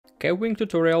Kapwing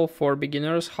tutorial for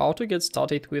beginners, how to get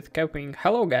started with Kapwing.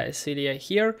 Hello guys, Celia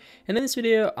here, and in this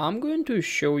video I'm going to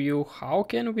show you how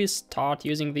can we start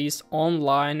using this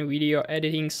online video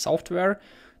editing software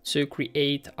to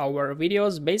create our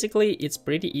videos. Basically it's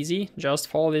pretty easy, just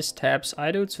follow these steps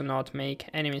I do to not make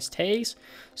any mistakes.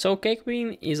 So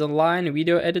Kapwing is an online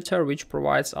video editor which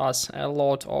provides us a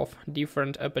lot of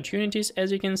different opportunities.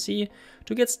 As you can see,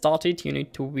 to get started you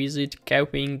need to visit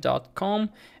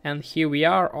kapwing.com, and here we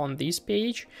are on this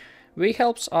page, which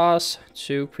helps us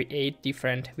to create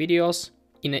different videos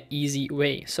in an easy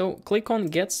way. So click on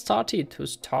get started to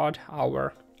start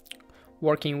our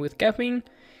working with Kapwing.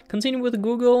 Continue with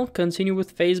Google, continue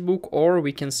with Facebook, or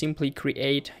we can simply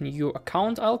create a new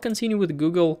account. I'll continue with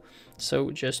Google, so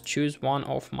just choose one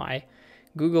of my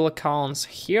Google accounts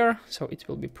here, so it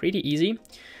will be pretty easy.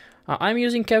 I'm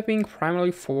using Kapwing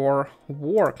primarily for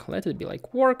work. Let it be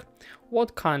like work.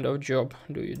 What kind of job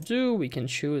do you do? We can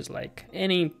choose like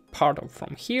any part of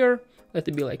from here. Let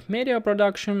it be like media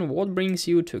production. What brings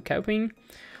you to Kapwing?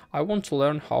 I want to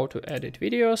learn how to edit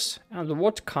videos, and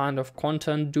what kind of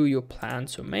content do you plan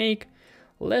to make?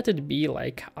 Let it be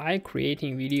like I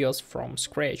creating videos from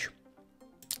scratch.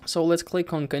 So let's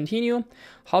click on continue.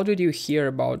 How did you hear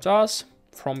about us?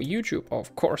 From YouTube,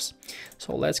 of course.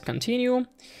 So let's continue.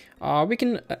 We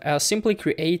can simply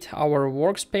create our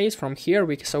workspace from here.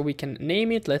 So we can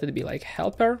name it, let it be like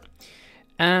helper,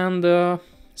 and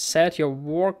set your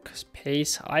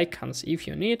workspace icons if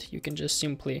you need. You can just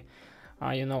simply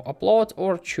upload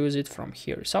or choose it from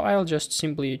here. So I'll just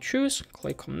simply choose,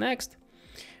 click on next.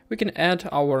 We can add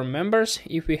our members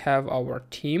if we have our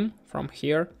team from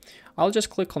here. I'll just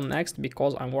click on next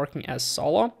because I'm working as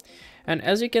solo. And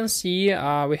as you can see,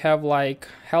 we have like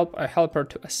a helper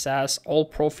to access all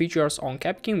pro features on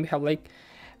Kapwing. We have like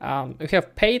we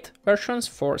have paid versions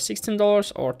for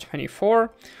 $16 or $24,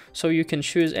 so you can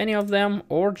choose any of them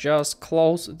or just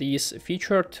close this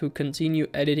feature to continue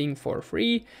editing for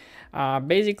free.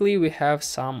 Basically we have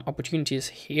some opportunities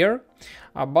here,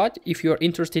 but if you're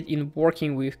interested in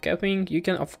working with Kapwing, you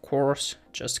can of course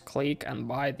just click and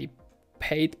buy the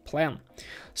paid plan.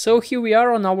 So here we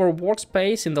are on our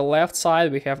workspace. In the left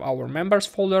side we have our members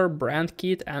folder, brand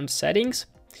kit, and settings.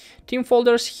 Team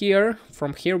folders here.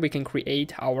 From here we can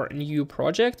create our new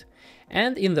project,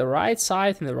 and in the right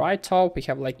side, in the right top, we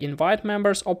have like invite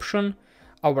members option,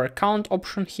 our account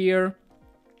option here,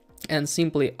 and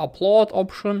simply upload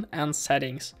option and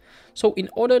settings. So in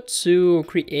order to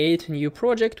create a new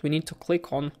project, we need to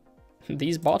click on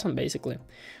this button. Basically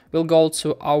we'll go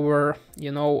to our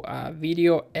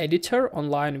video editor,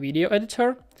 online video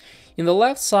editor. In the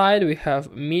left side we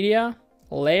have media,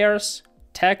 layers,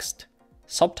 text,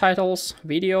 subtitles,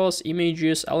 videos,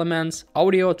 images, elements,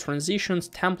 audio, transitions,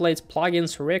 templates,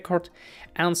 plugins, record,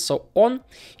 and so on.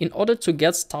 In order to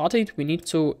get started, we need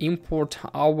to import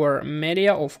our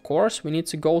media, of course. We need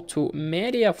to go to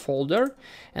media folder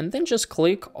and then just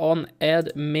click on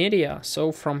add media.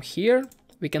 So from here,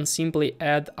 we can simply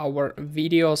add our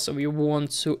videos we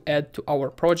want to add to our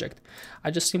project.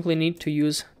 I just simply need to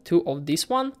use two of this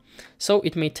one. So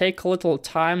it may take a little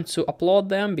time to upload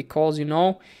them because,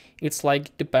 it's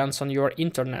like depends on your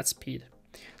internet speed.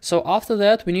 So after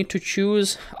that we need to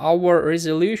choose our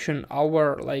resolution,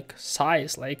 our like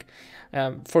size. Like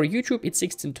for YouTube it's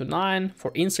 16:9, for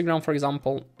Instagram for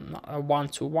example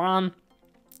 1:1,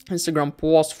 Instagram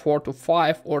post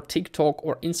 4:5, or TikTok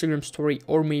or Instagram story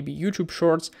or maybe YouTube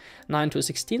shorts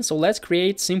 9:16. So let's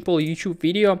create simple YouTube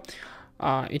video.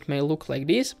 It may look like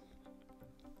this.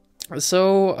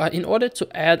 So in order to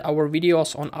add our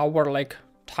videos on our like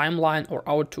timeline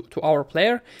or to our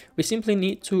player, we simply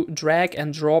need to drag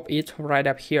and drop it right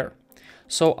up here.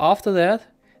 So after that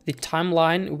the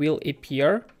timeline will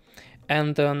appear,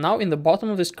 and now in the bottom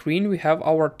of the screen we have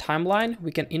our timeline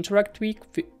we can interact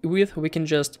with. We can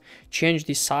just change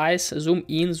the size, zoom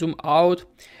in, zoom out,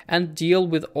 and deal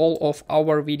with all of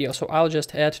our videos. So I'll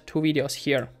just add two videos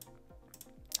here.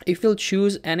 If we'll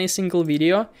choose any single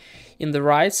video, in the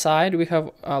right side we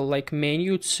have like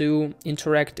menu to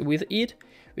interact with it.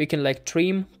 We can like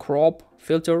trim, crop,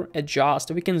 filter,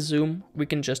 adjust, we can zoom, we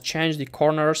can just change the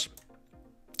corners,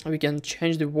 we can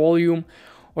change the volume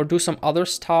or do some other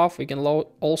stuff. We can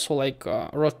also like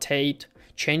rotate,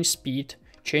 change speed,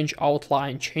 change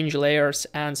outline, change layers,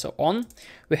 and so on.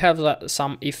 We have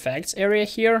some effects area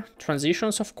here,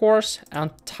 transitions of course,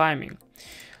 and timing.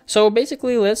 So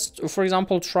basically let's, for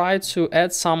example, try to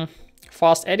add some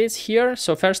fast edits here.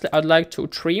 So firstly I'd like to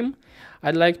trim.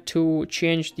 I'd like to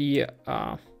change the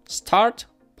start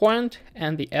point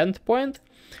and the end point.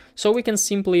 So we can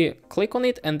simply click on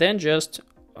it and then just,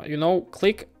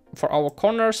 click for our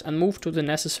corners and move to the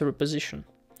necessary position.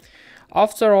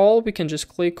 After all, we can just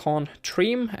click on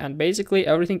trim and basically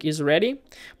everything is ready.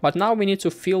 But now we need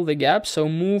to fill the gap, so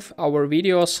move our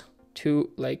videos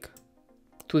to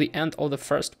the end of the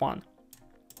first one.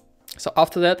 So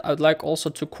after that, I would like also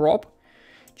to crop,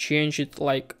 change it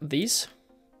like this,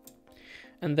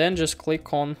 and then just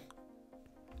click on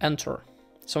enter.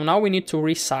 So now we need to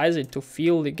resize it to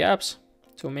fill the gaps,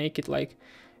 to make it like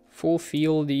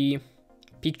fulfill the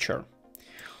picture.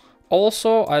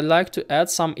 Also, I'd like to add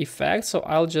some effects, so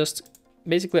I'll just,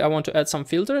 basically I want to add some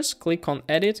filters, click on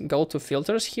edit, go to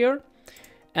filters here,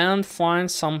 and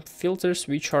find some filters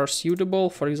which are suitable.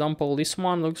 For example, this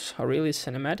one looks really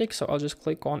cinematic, so I'll just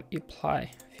click on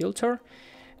apply filter,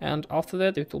 and after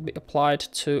that it will be applied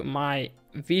to my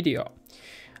video.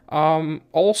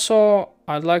 Also,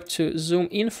 I'd like to zoom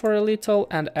in for a little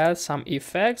and add some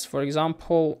effects, for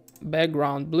example,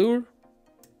 background blur,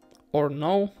 or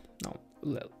no,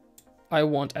 I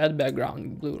won't add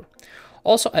background blur.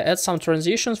 Also, I add some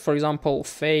transitions, for example,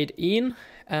 fade in,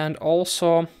 and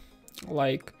also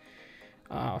like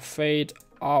fade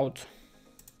out.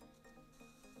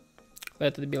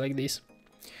 Let it be like this.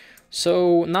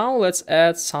 So now let's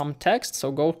add some text.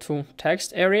 So go to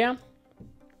text area,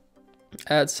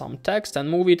 add some text and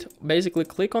move it, basically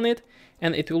click on it,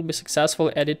 and it will be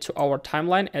successfully added to our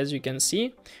timeline. As you can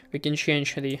see, we can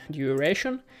change the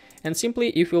duration, and simply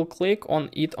if we'll click on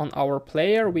it on our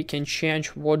player, we can change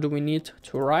what do we need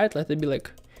to write. Let it be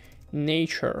like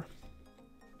nature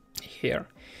here.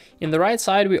 In the right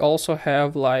side, we also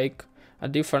have like a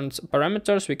different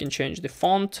parameters. We can change the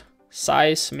font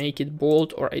size, make it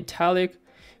bold or italic.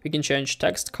 We can change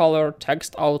text color,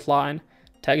 text outline,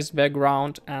 text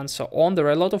background, and so on. There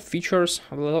are a lot of features,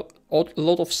 a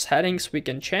lot of settings we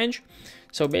can change.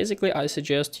 So basically, I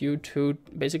suggest you to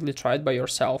basically try it by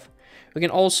yourself. We can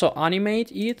also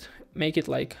animate it, make it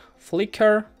like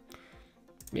flicker.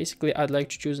 Basically, I'd like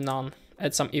to choose none.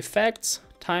 Add some effects,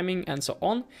 timing, and so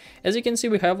on. As you can see,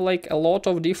 we have like a lot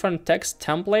of different text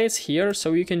templates here,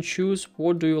 so you can choose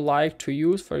what do you like to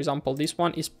use. For example, this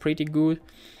one is pretty good.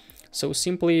 So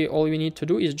simply all we need to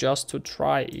do is just to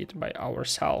try it by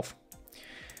ourselves.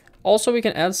 Also, we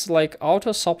can add like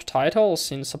auto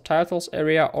subtitles in subtitles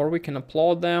area, or we can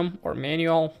upload them, or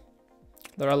manual.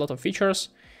 There are a lot of features.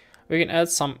 We can add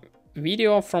some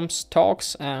video from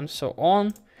stocks and so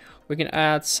on. We can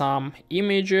add some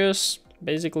images.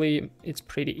 Basically, it's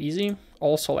pretty easy.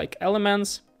 Also like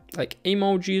elements, like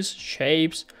emojis,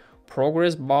 shapes,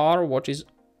 progress bar, what is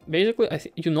basically,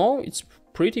 it's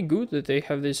pretty good that they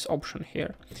have this option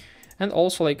here. And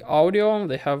also like audio,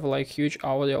 they have like huge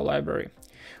audio library.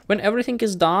 When everything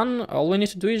is done, all we need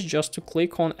to do is just to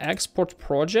click on export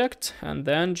project and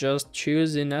then just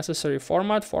choose the necessary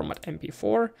format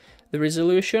MP4, the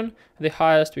resolution, the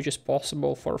highest which is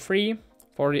possible for free.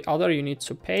 For the other, you need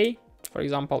to pay, for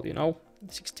example,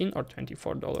 $16 or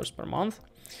 $24 per month.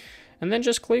 And then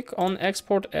just click on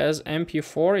export as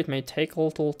MP4. It may take a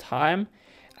little time.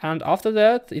 And after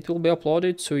that, it will be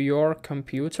uploaded to your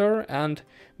computer. And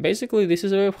basically, this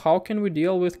is how can we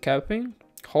deal with Kapwing.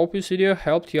 Hope this video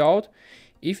helped you out.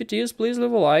 If it is, please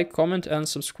leave a like, comment, and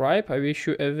subscribe. I wish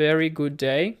you a very good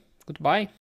day. Goodbye.